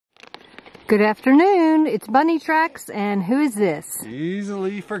Good afternoon, it's Bunny Tracks, and who is this?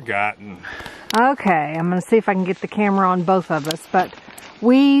 Easily forgotten. Okay, I'm gonna see if I can get the camera on both of us, but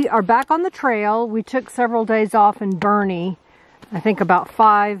we are back on the trail. We took several days off in Burney. I think about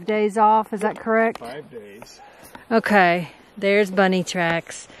 5 days off, is that correct? 5 days. Okay, there's Bunny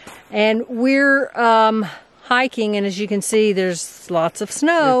Tracks. And we're hiking, and as you can see, there's lots of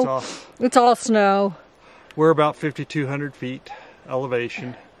snow. It's all snow. We're about 5,200 feet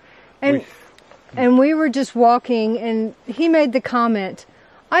elevation. And we were just walking, and he made the comment,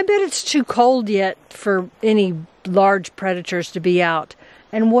 I bet it's too cold yet for any large predators to be out.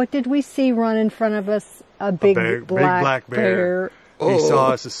 And what did we see run in front of us? A big black bear. He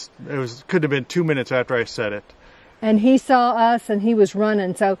saw us. Could have been 2 minutes after I said it. And he saw us, and he was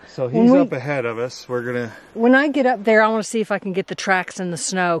running. So he's up ahead of us. When I get up there, I want to see if I can get the tracks in the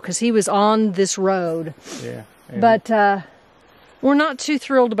snow, because he was on this road. Yeah. But we're not too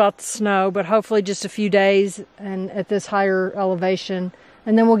thrilled about the snow, but hopefully just a few days and at this higher elevation.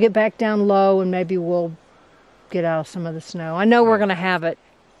 And then we'll get back down low, and maybe we'll get out of some of the snow. I know we're going to have it.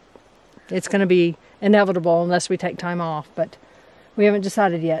 It's going to be inevitable unless we take time off, but we haven't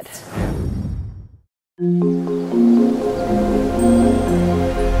decided yet.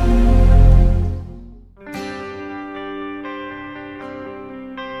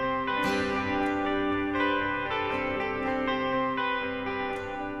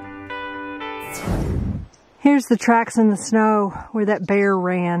 Here's the tracks in the snow where that bear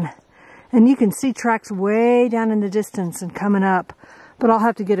ran. And you can see tracks way down in the distance and coming up. But I'll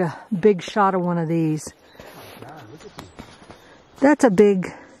have to get a big shot of one of these. That's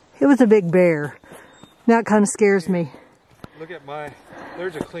it was a big bear. Now it kind of scares me. Look at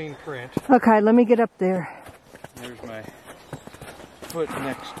there's a clean print. Okay, let me get up there. There's my foot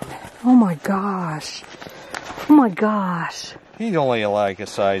next to it. Oh my gosh. Oh my gosh. He's only like a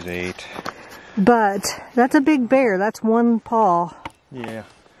size 8. But that's a big bear. That's one paw. Yeah.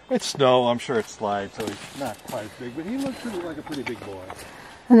 It's snow. I'm sure it slides, so he's not quite as big. But he looks like a pretty big boy.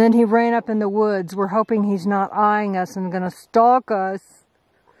 And then he ran up in the woods. We're hoping he's not eyeing us and going to stalk us.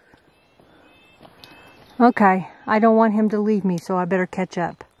 Okay. I don't want him to leave me, so I better catch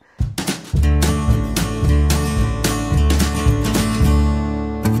up.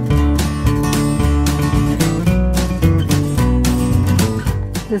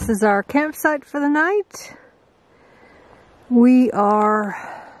 This is our campsite for the night. We are,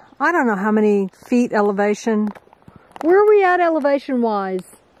 I don't know how many feet elevation. Where are we at elevation-wise?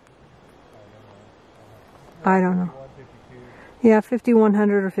 I don't know. Yeah,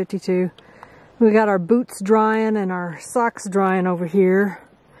 5,100 or 52. We got our boots drying and our socks drying over here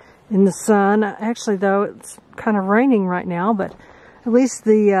in the sun. Actually, though, it's kind of raining right now, but at least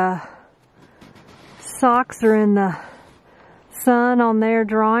the socks are in the sun on there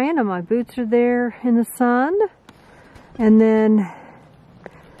drying, and my boots are there in the sun. And then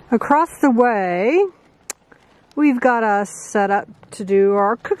across the way, we've got us set up to do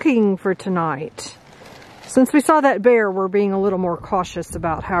our cooking for tonight. Since we saw that bear, we're being a little more cautious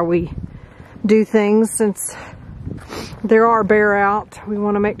about how we do things. Since there are bear out, we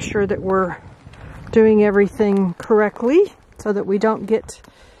want to make sure that we're doing everything correctly so that we don't get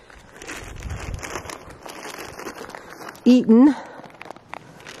eaten.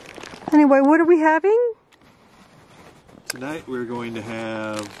 Anyway, what are we having? Tonight we're going to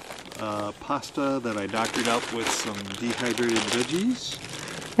have pasta that I doctored up with some dehydrated veggies.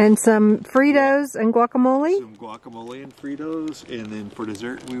 And some Fritos and guacamole? Some guacamole and Fritos. And then for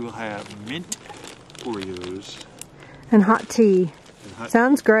dessert we will have mint Oreos. And hot tea.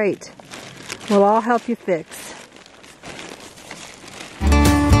 Sounds great. Well, I'll help you fix.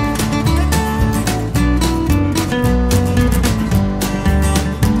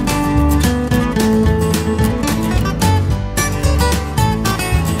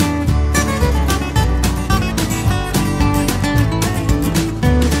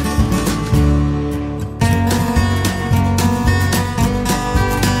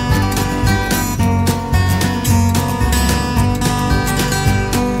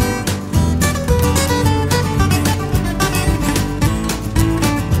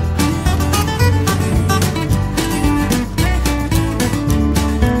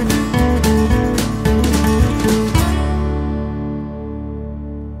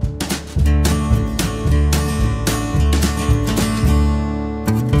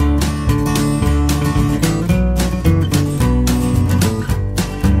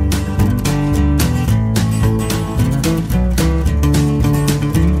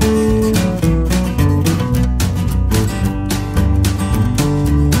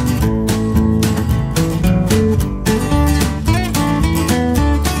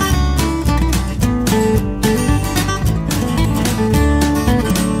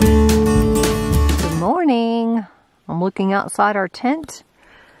 from looking outside our tent.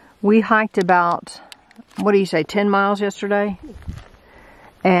 We hiked about, what do you say, 10 miles yesterday?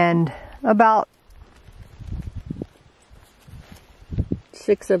 And about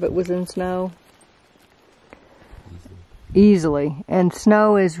 6 of it was in snow. Easily. And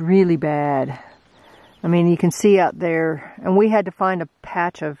snow is really bad. I mean, you can see out there, and we had to find a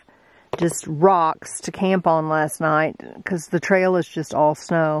patch of just rocks to camp on last night because the trail is just all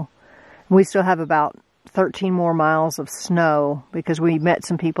snow. We still have about 13 more miles of snow because we met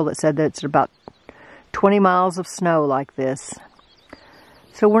some people that said that it's about 20 miles of snow like this.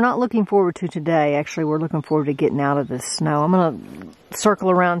 So we're not looking forward to today. Actually, we're looking forward to getting out of this snow. I'm going to circle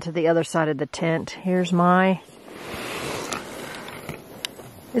around to the other side of the tent. Here's my...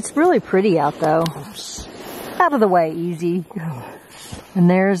 It's really pretty out though. Out of the way, easy. And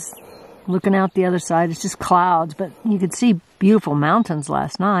there's, looking out the other side, it's just clouds, but you could see beautiful mountains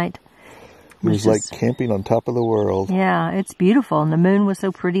last night. It was like camping on top of the world. Yeah, it's beautiful. And the moon was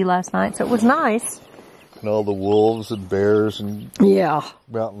so pretty last night, so it was nice. And all the wolves and bears and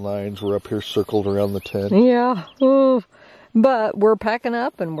mountain lions were up here circled around the tent. Yeah. Oh. But we're packing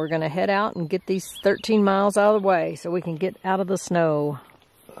up and we're going to head out and get these 13 miles out of the way so we can get out of the snow.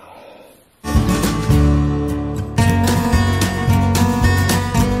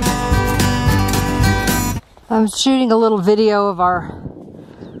 I'm shooting a little video of our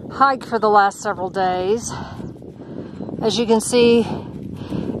hike for the last several days. As you can see,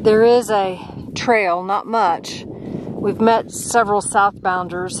 there is a trail, not much. We've met several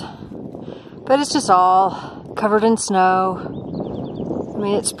southbounders, but it's just all covered in snow. I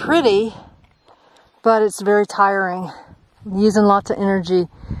mean, it's pretty, but it's very tiring. I'm using lots of energy.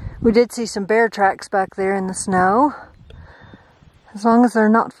 We did see some bear tracks back there in the snow. As long as they're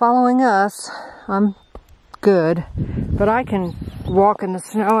not following us, I'm good. But I can walk in the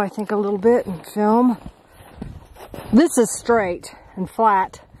snow, I think, a little bit and film. This is straight and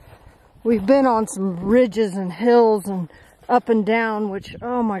flat. We've been on some ridges and hills and up and down, which,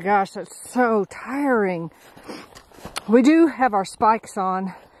 oh my gosh, that's so tiring. We do have our spikes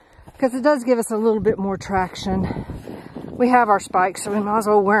on because it does give us a little bit more traction. We have our spikes, so we might as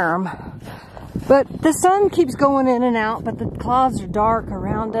well wear them. But the sun keeps going in and out, but the clouds are dark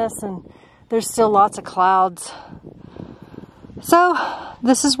around us and there's still lots of clouds. So,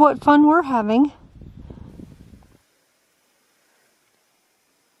 this is what fun we're having.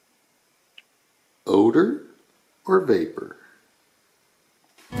 Odor or vapor?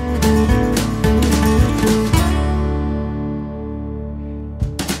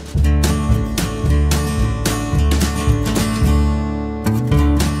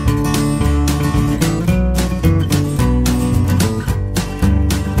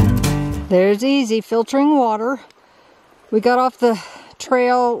 There's easy filtering water. We got off the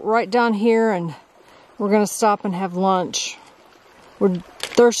trail right down here and we're gonna stop and have lunch. We're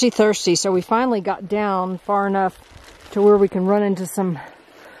thirsty, so we finally got down far enough to where we can run into some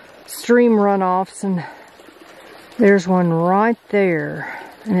stream runoffs, and there's one right there,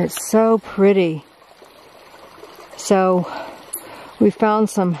 and it's so pretty. So we found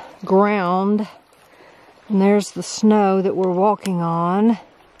some ground, and there's the snow that we're walking on.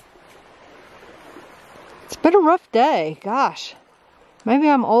 It's been a rough day, gosh. Maybe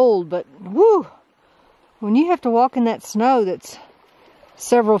I'm old, but whoo! When you have to walk in that snow that's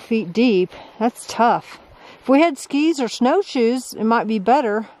several feet deep, that's tough. If we had skis or snowshoes, it might be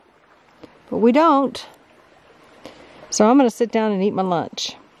better, but we don't. So I'm gonna sit down and eat my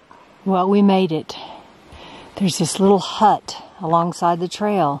lunch. Well, we made it. There's this little hut alongside the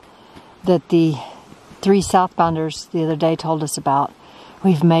trail that the 3 southbounders the other day told us about.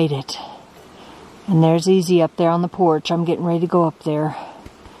 We've made it. And there's Easy up there on the porch. I'm getting ready to go up there.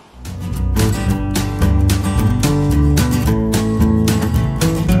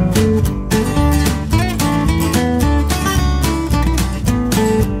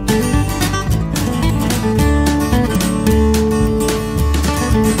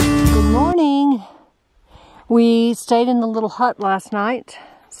 Good morning. We stayed in the little hut last night.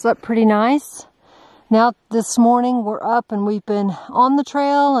 Slept pretty nice. Now this morning we're up and we've been on the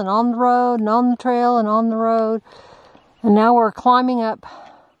trail and on the road and on the trail and on the road. And now we're climbing up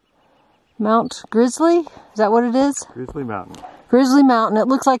Mount Grizzly. Is that what it is? Grizzly Mountain. Grizzly Mountain. It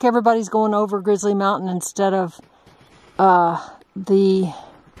looks like everybody's going over Grizzly Mountain instead of the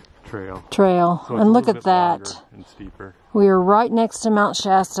trail. So and look at that. And steeper. We are right next to Mount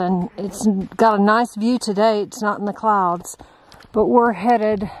Shasta and it's got a nice view today. It's not in the clouds. But we're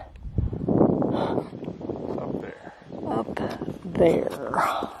headed up there.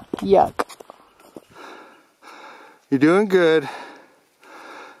 Yuck. You're doing good.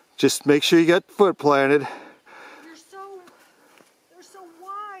 Just make sure you got the foot planted. You're so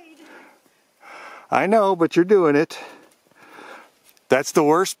I know, but you're doing it. That's the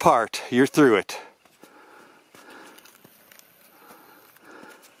worst part. You're through it.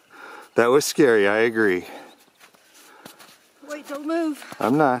 That was scary, I agree. Wait, don't move.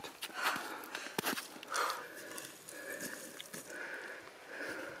 I'm not.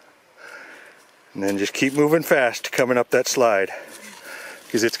 And then just keep moving fast coming up that slide,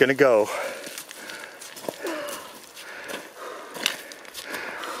 because it's going to go.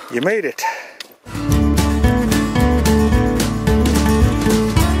 You made it.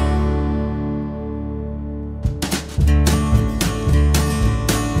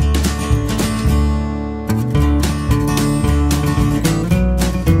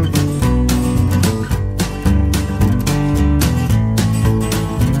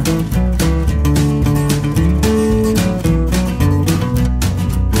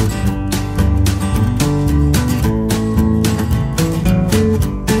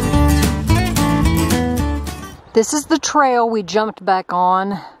 This is the trail we jumped back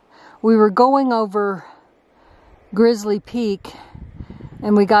on. We were going over Grizzly Peak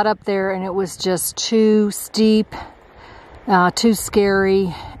and we got up there and it was just too steep, too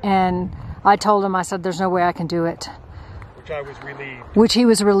scary, and I told him, I said, there's no way I can do it. Which I was relieved. Which he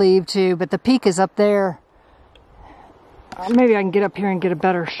was relieved too, but the peak is up there. Maybe I can get up here and get a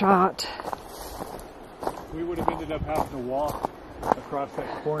better shot. We would have ended up having to walk across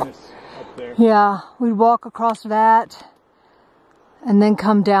that cornice up there. Yeah, we'd walk across that and then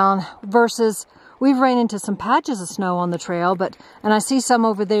come down, versus we've ran into some patches of snow on the trail, and I see some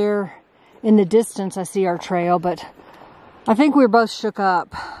over there in the distance. I see our trail, but I think we were both shook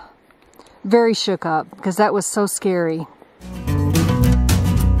up, very shook up, because that was so scary.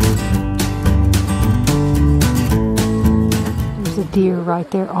 There's a deer right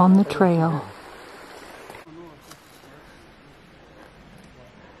there on the trail.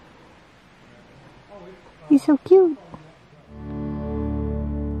 He's so cute.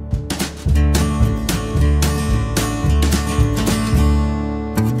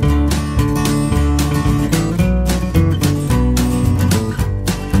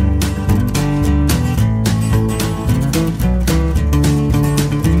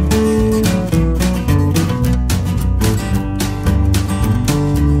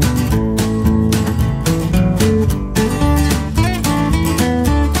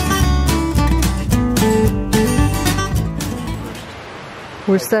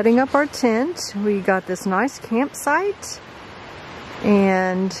 We're setting up our tent. We got this nice campsite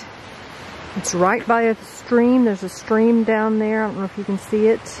and it's right by a stream. There's a stream down there. I don't know if you can see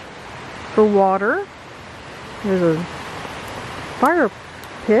it, for water. There's a fire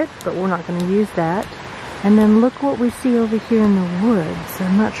pit, but we're not going to use that. And then look what we see over here in the woods.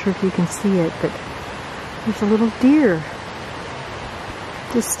 I'm not sure if you can see it, but there's a little deer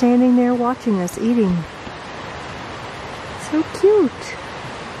just standing there watching us eating. So cute.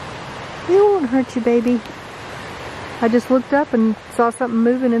 It won't hurt you, baby. I just looked up and saw something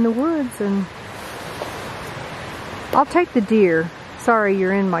moving in the woods, and I'll take the deer. Sorry,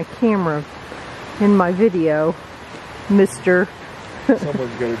 you're in my camera, in my video, mister.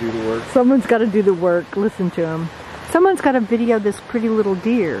 Someone's got to do the work. Someone's got to do the work. Listen to him. Someone's got to video this pretty little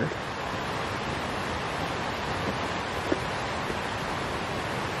deer.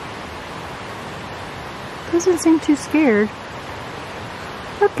 Doesn't seem too scared.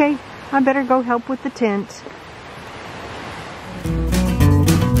 Okay. I better go help with the tent.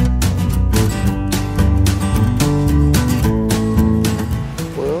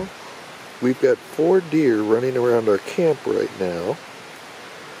 Well, we've got 4 deer running around our camp right now.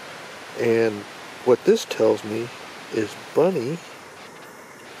 And what this tells me is Bunny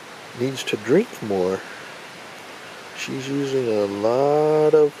needs to drink more. She's using a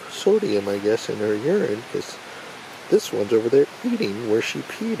lot of sodium, I guess, in her urine, because this one's over there eating where she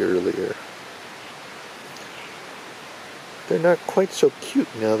peed earlier. They're not quite so cute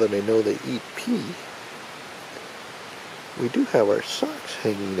now that I know they eat pee. We do have our socks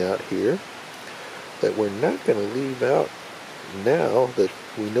hanging out here that we're not going to leave out now that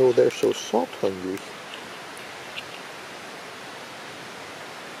we know they're so salt hungry.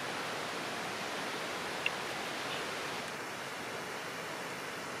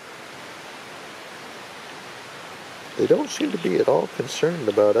 They don't seem to be at all concerned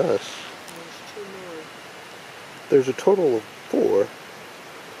about us. There's 2 more. There's a total of 4.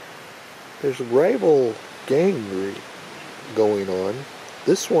 There's a rival gang going on.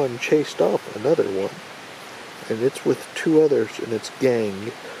 This one chased off another one, and it's with 2 others in its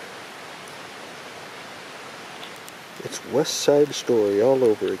gang. It's West Side Story all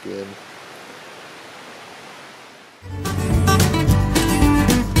over again.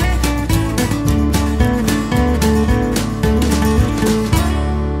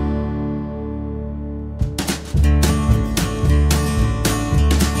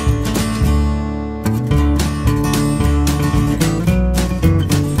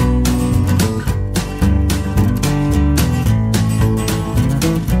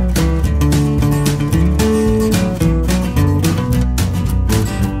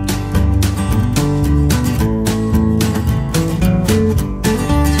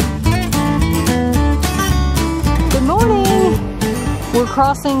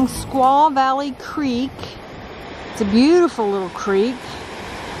 crossing Squaw Valley Creek. It's a beautiful little creek.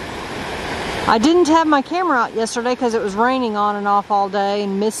 I didn't have my camera out yesterday because it was raining on and off all day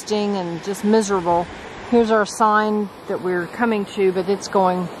and misting and just miserable. Here's our sign that we're coming to, but it's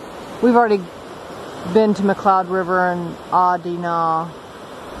going, we've already been to McCloud River and Adina.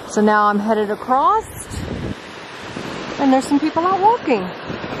 So now I'm headed across, and there's some people out walking.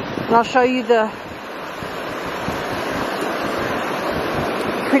 And I'll show you the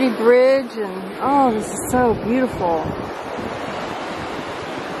pretty bridge, and oh, this is so beautiful.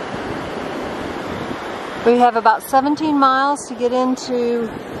 We have about 17 miles to get into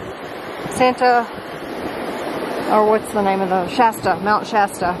Santa, or what's the name of the, Shasta, Mount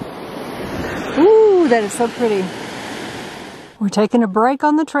Shasta. Ooh, that is so pretty. We're taking a break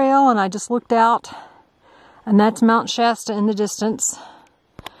on the trail, and I just looked out, and that's Mount Shasta in the distance.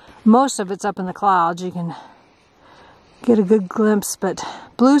 Most of it's up in the clouds. You can get a good glimpse, but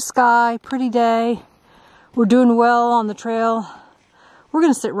blue sky, pretty day. We're doing well on the trail. We're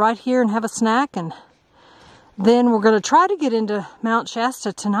going to sit right here and have a snack, and then we're going to try to get into Mount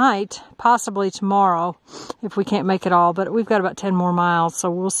Shasta tonight, possibly tomorrow, if we can't make it all, but we've got about 10 more miles, so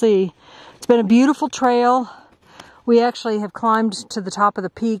we'll see. It's been a beautiful trail. We actually have climbed to the top of the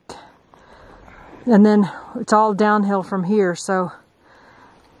peak, and then it's all downhill from here, so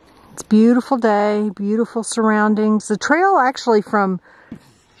it's a beautiful day, beautiful surroundings. The trail actually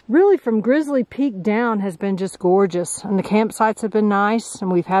really from Grizzly Peak down has been just gorgeous, and the campsites have been nice, and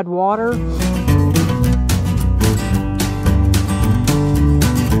we've had water.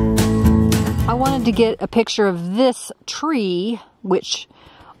 I wanted to get a picture of this tree, which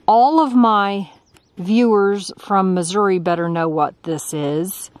all of my viewers from Missouri better know what this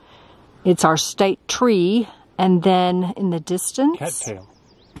is. It's our state tree, and then in the distance Cattail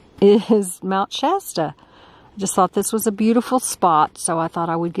is Mount Shasta. I just thought this was a beautiful spot, so I thought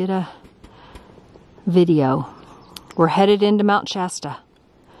I would get a video. We're headed into Mount Shasta.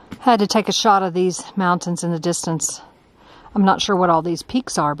 I had to take a shot of these mountains in the distance. I'm not sure what all these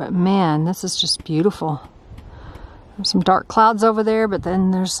peaks are, but man, this is just beautiful. There's some dark clouds over there, but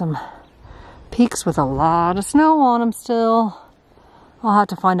then there's some peaks with a lot of snow on them still. I'll have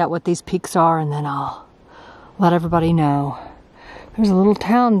to find out what these peaks are, and then I'll let everybody know. There's a little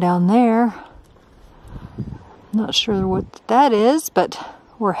town down there. Not sure what that is, but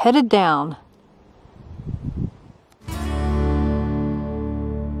we're headed down.